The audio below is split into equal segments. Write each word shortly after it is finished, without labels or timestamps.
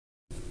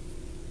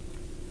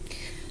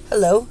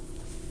Hello.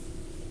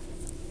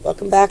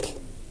 Welcome back.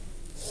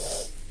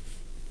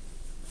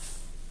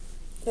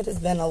 It has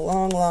been a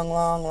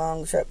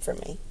long trip for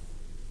me.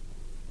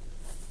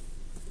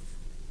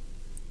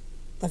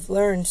 I've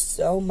learned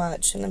so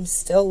much, and I'm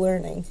still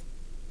learning.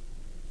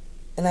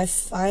 And I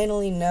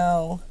finally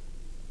know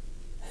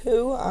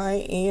who I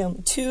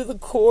am to the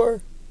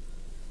core.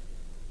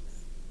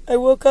 I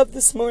woke up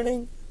this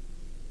morning,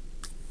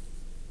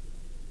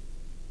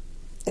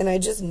 and I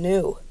just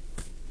knew.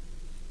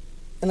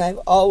 And I've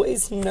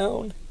always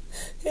known.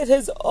 It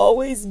has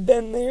always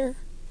been there.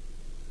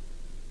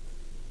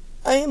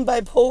 I am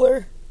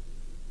bipolar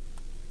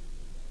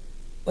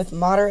with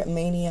moderate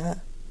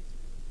mania.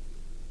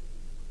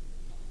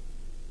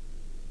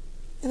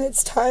 And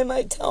it's time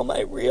I tell my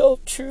real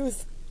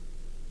truth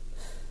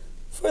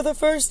for the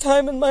first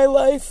time in my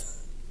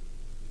life,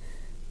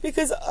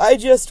 because I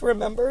just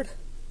remembered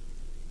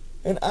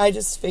and I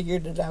just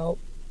figured it out.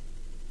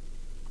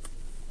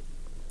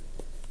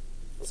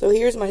 So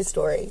here's my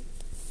story.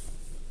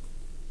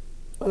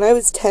 When I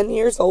was 10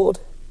 years old,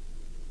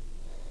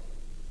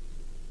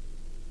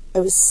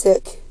 I was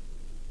sick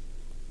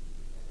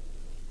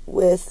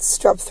with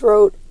strep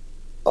throat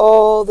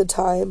all the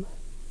time.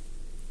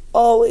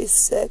 Always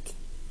sick.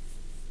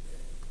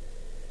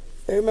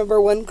 I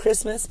remember one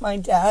Christmas, my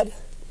dad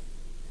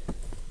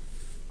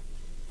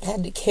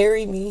had to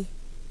carry me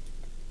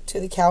to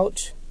the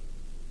couch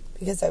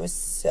because I was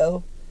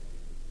so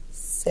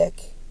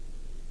sick.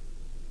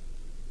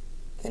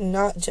 And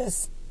not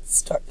just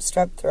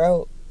strep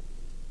throat.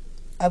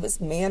 I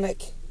was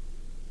manic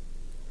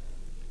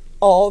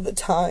all the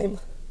time.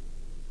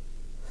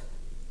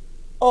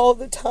 All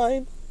the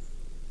time.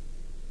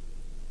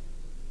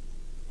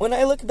 When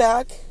I look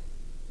back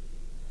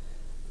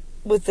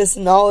with this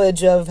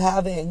knowledge of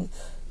having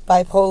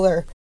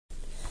bipolar,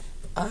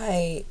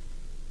 I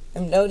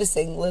am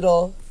noticing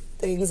little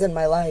things in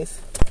my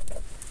life,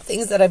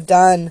 things that I've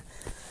done,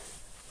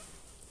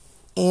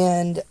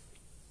 and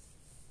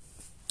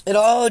it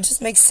all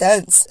just makes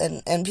sense.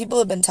 And people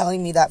have been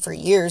telling me that for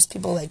years.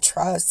 People I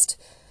trust,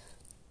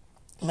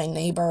 my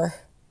neighbor,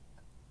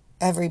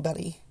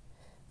 everybody.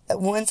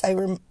 That once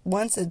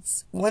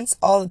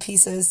all the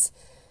pieces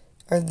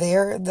are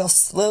there, they'll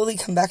slowly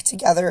come back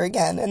together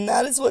again. And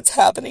that is what's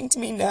happening to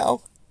me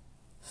now.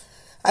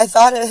 I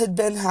thought it had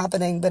been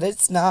happening, but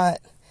it's not.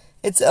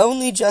 It's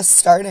only just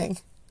starting.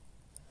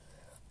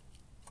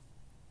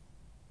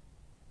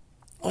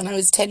 When I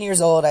was 10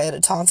 years old, I had a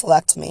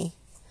tonsillectomy.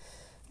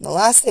 And the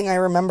last thing I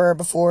remember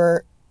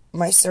before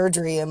my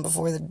surgery and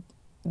before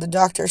the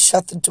doctor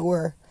shut the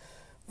door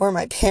were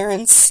my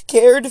parents'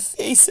 scared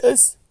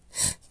faces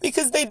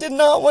because they did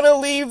not want to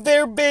leave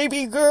their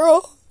baby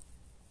girl.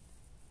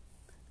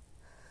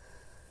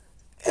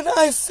 And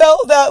I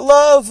felt that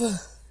love.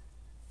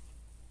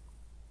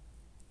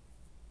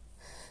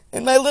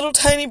 And my little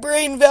tiny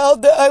brain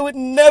vowed that I would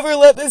never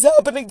let this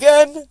happen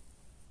again.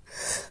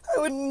 I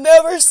would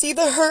never see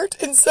the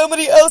hurt in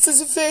somebody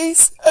else's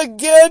face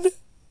again.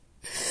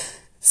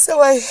 So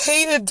I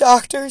hated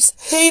doctors,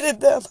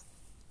 hated them.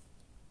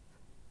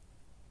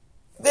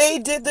 They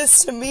did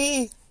this to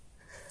me.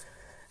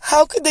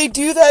 How could they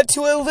do that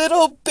to a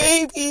little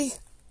baby?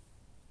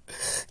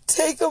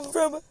 Take them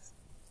from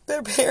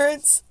their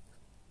parents.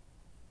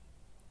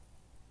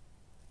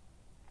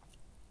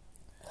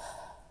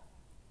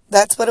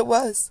 That's what it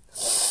was.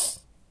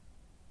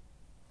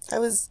 I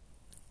was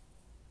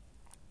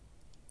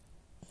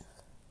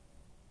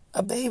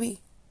a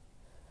baby.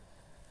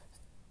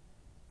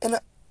 And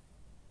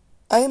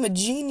I am a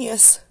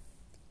genius.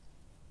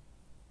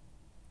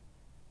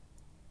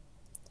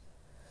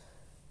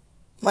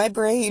 My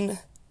brain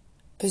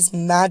is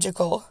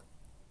magical.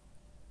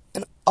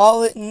 And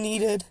all it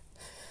needed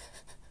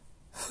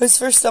was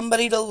for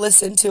somebody to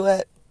listen to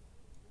it.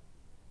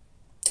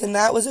 And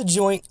that was a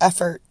joint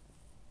effort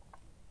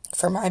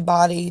for my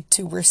body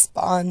to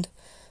respond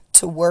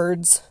to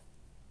words.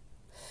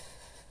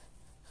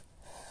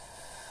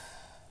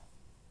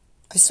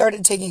 I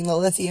started taking the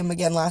lithium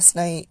again last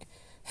night,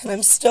 and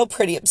I'm still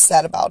pretty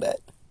upset about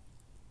it.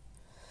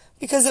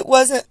 Because it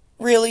wasn't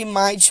really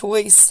my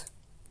choice.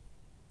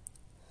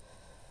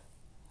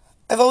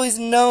 I've always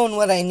known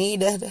what I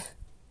needed,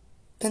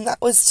 and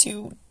that was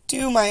to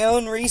do my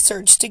own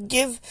research, to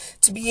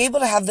be able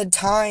to have the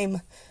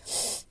time.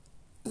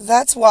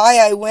 That's why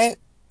I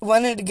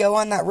wanted to go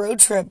on that road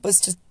trip, was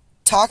to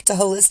talk to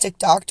holistic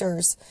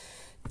doctors,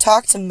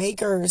 talk to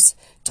makers,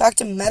 talk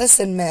to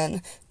medicine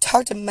men,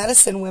 talk to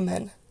medicine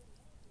women.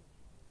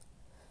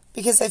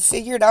 Because I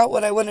figured out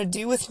what I want to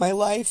do with my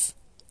life.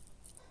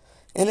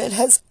 And it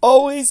has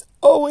always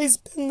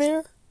been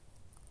there.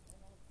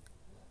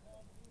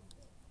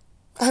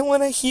 I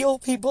want to heal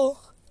people.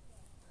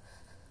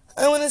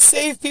 I want to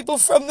save people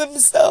from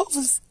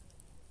themselves.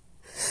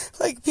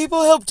 Like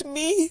people helped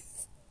me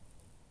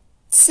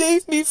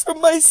save me from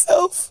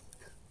myself.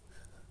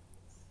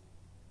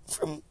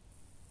 From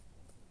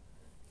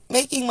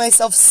making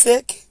myself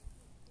sick.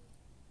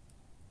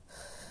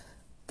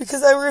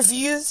 Because I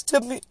refused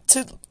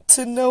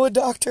to know a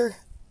doctor.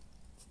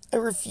 I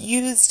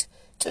refused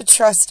to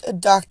trust a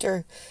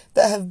doctor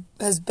that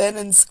has been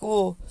in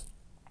school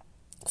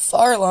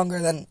far longer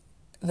than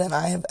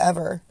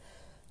I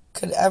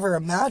could ever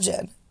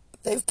imagine.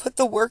 They've put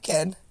the work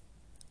in.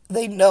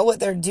 They know what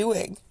they're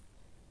doing.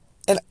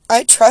 And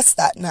I trust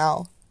that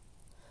now.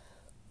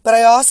 But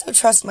I also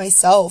trust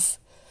myself,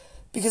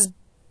 because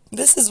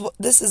this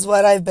is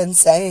what I've been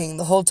saying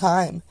the whole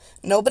time.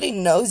 Nobody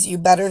knows you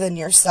better than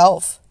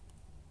yourself.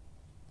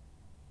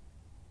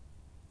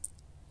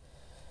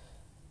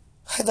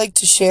 I'd like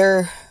to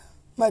share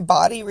my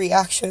body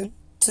reaction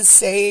to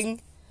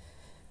saying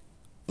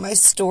my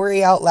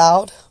story out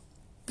loud,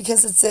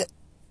 because it's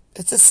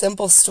a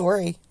simple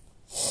story.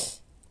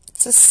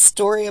 It's a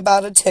story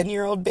about a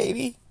 10-year-old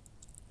baby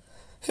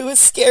who was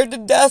scared to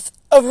death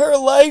of her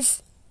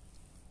life.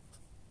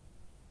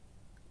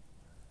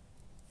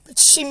 But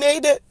she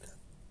made it.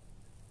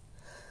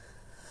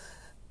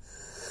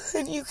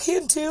 And you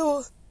can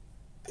too.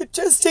 It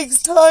just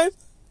takes time.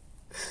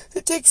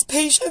 It takes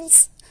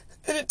patience.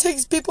 And it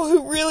takes people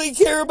who really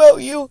care about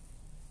you.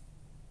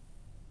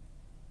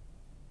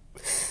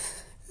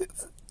 It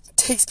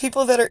takes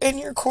people that are in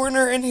your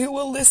corner and who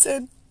will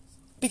listen.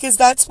 Because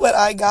that's what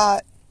I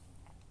got.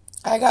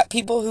 I got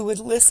people who would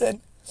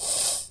listen.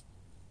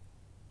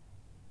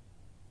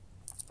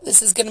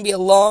 This is going to be a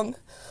long,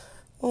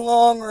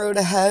 long road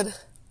ahead.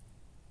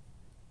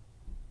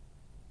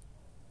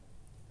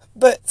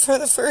 But for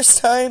the first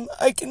time,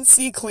 I can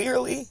see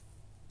clearly.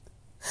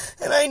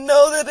 And I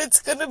know that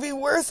it's going to be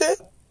worth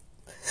it.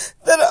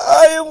 That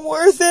I am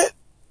worth it.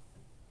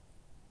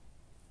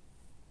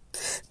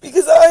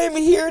 Because I am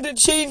here to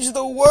change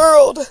the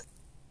world.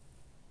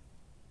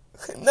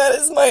 And that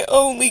is my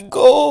only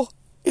goal,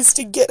 is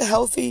to get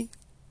healthy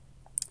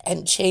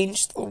and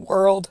change the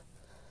world.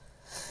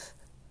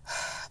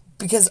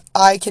 Because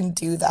I can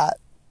do that.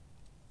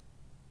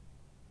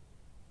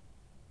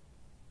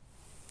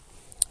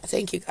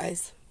 Thank you,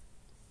 guys.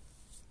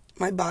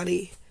 My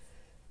body,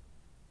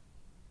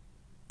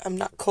 I'm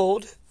not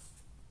cold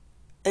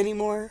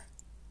anymore.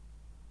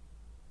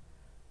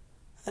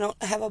 I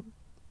don't have a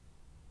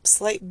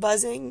slight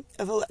buzzing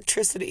of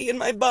electricity in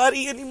my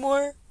body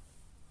anymore.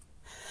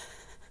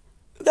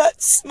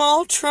 That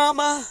small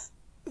trauma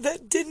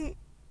that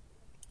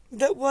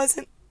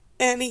wasn't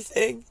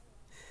anything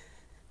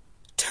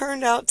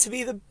turned out to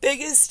be the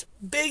biggest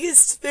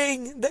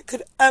thing that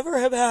could ever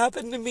have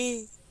happened to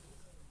me.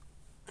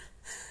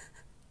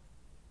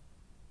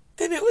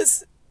 And it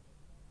was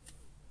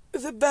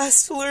the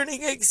best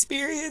learning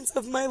experience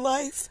of my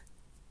life.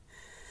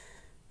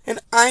 And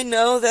I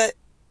know that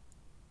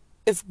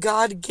if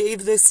God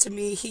gave this to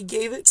me, He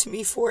gave it to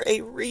me for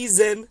a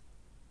reason.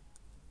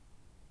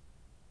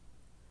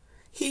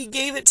 He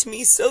gave it to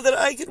me so that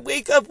I could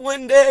wake up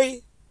one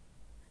day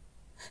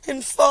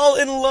and fall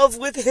in love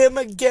with Him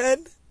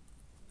again.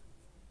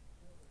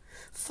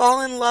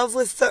 Fall in love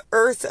with the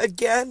earth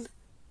again.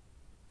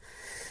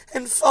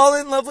 And fall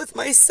in love with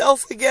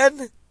myself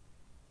again.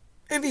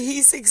 And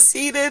He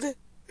succeeded.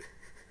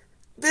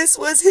 This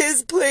was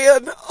His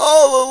plan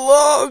all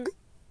along.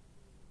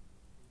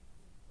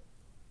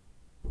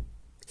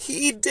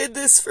 He did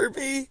this for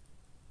me.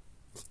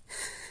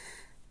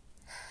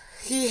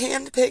 He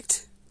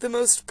handpicked the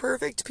most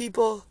perfect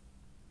people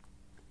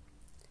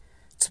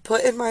to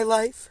put in my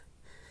life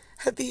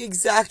at the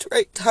exact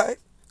right time,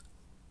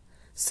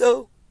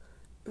 so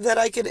that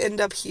I could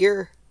end up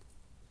here,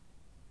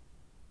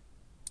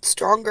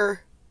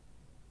 stronger,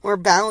 more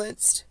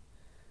balanced,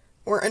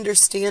 more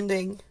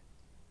understanding,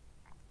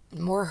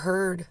 more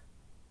heard,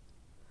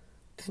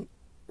 and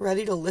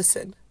ready to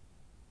listen.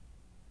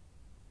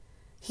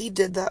 He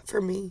did that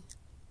for me.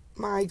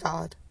 My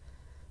God,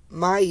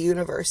 my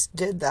universe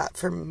did that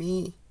for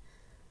me.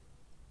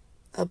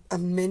 A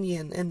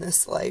minion in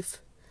this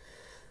life.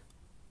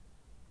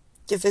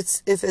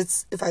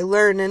 If I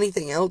learn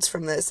anything else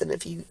from this, and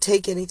if you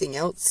take anything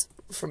else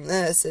from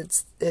this,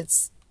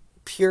 it's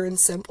pure and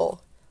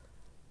simple.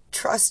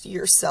 Trust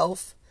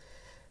yourself,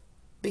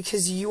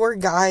 because your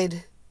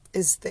guide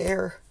is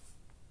there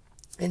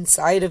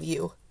inside of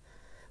you.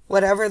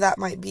 Whatever that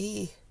might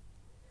be.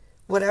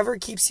 Whatever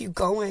keeps you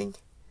going.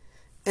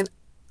 And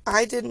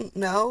I didn't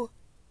know.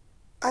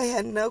 I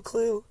had no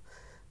clue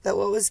that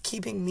what was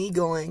keeping me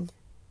going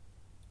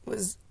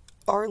was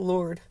our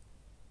Lord,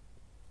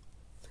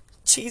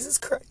 Jesus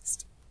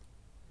Christ.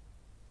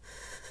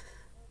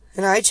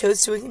 And I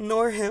chose to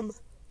ignore Him.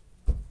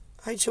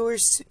 I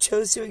chose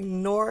to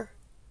ignore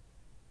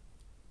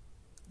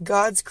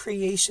God's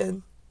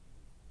creation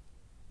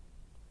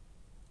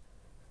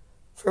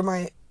for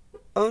my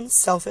own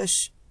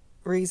selfish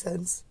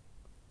reasons.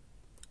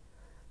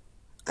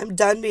 I'm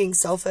done being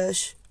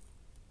selfish.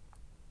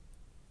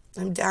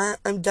 I'm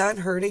done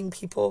hurting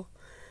people.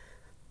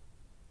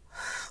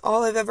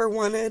 All I've ever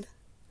wanted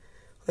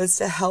was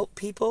to help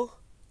people,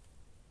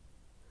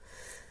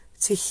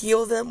 to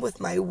heal them with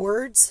my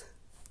words,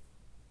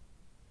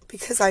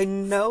 because I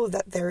know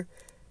that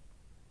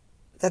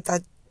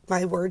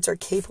my words are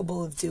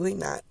capable of doing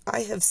that.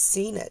 I have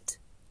seen it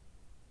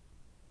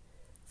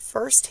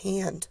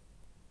firsthand.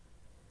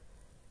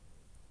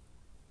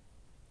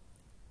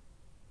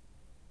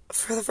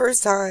 For the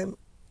first time,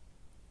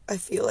 I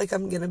feel like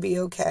I'm going to be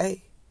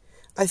okay.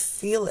 I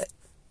feel it.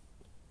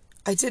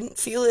 I didn't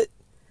feel it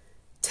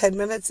 10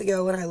 minutes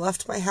ago when I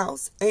left my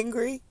house,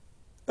 angry,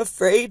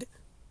 afraid,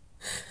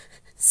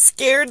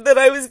 scared that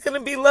I was going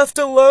to be left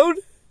alone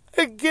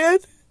again,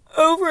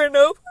 over and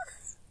over.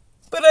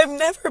 But I've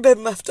never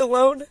been left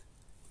alone.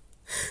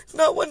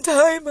 Not one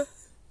time.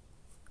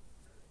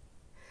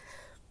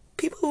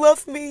 People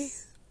love me.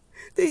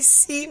 They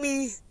see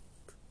me.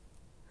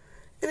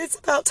 And it's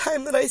about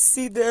time that I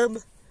see them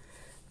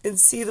and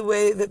see the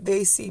way that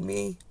they see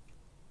me.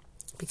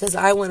 Because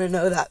I want to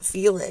know that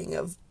feeling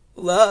of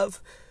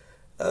love,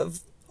 of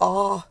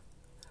awe.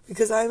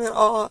 Because I'm in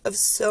awe of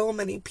so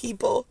many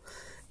people.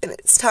 And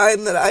it's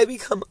time that I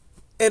become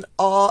in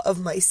awe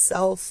of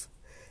myself.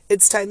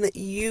 It's time that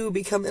you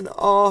become in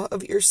awe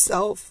of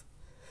yourself.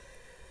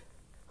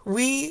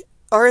 We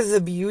are the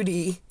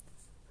beauty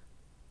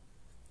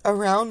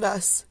around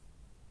us.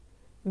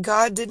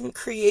 God didn't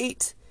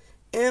create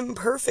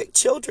imperfect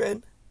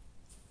children.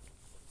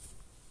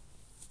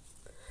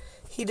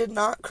 He did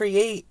not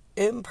create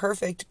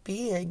imperfect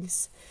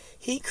beings.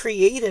 He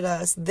created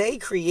us. They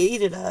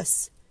created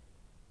us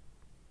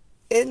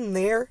in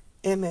their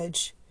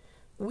image.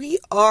 We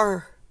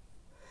are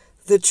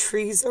the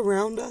trees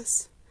around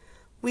us.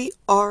 We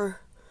are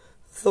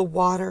the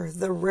water,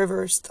 the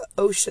rivers, the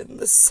ocean,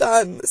 the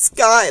sun, the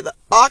sky, the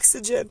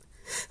oxygen,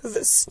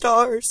 the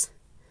stars.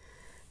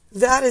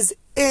 That is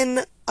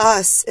in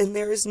us, and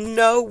there is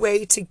no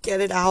way to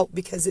get it out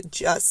because it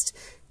just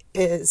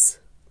is.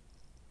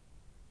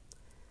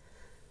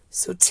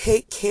 So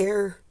take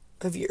care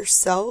of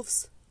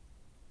yourselves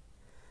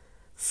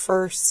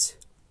first.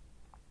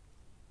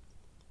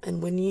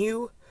 And when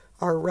you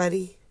are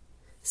ready,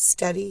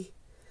 steady,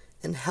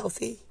 and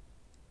healthy,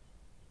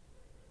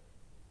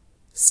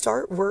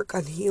 start work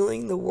on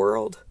healing the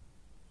world.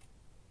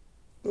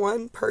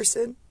 One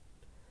person,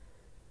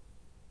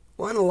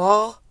 one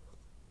law,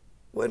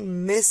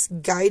 one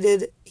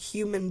misguided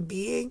human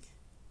being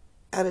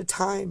at a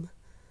time.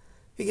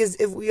 Because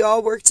if we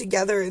all work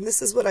together, and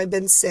this is what I've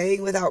been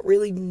saying without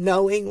really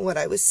knowing what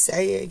I was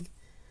saying.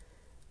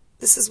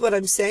 This is what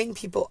I'm saying,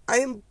 people. I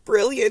am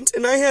brilliant,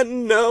 and I had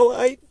no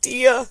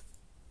idea.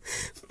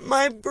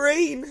 My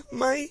brain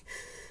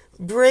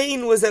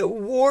was at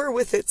war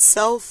with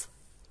itself.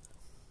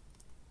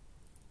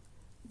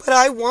 But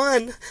I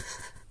won.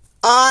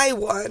 I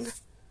won.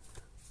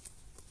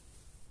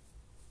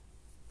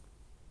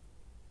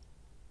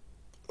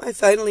 I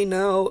finally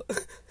know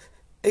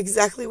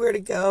exactly where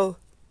to go.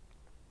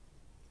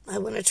 I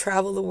want to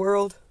travel the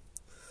world.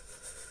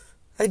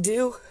 I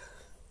do.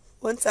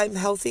 Once I'm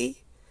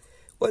healthy,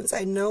 once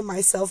I know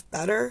myself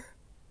better,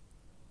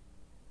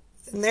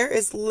 then there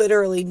is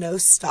literally no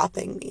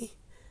stopping me.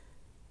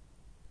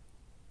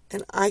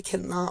 And I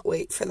cannot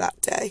wait for that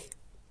day.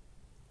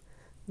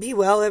 Be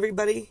well,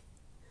 everybody.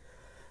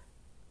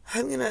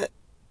 I'm going to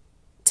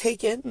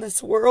take in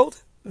this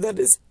world that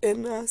is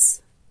in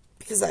us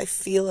because I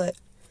feel it.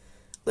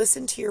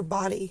 Listen to your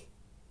body.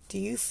 Do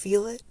you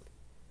feel it?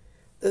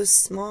 Those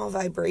small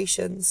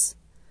vibrations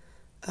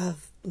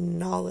of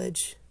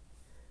knowledge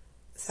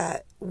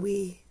that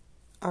we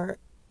are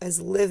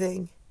as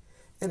living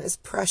and as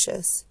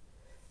precious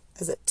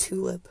as a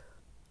tulip.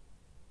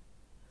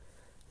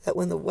 That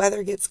when the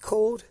weather gets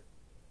cold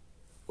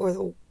or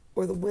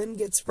the wind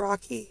gets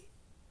rocky,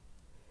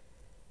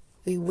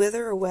 we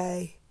wither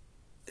away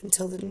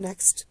until the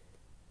next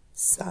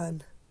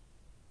sun.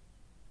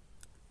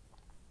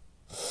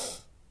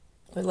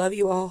 I love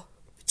you all.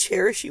 I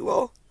cherish you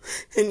all.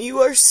 And you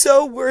are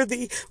so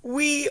worthy.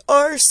 We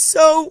are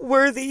so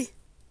worthy.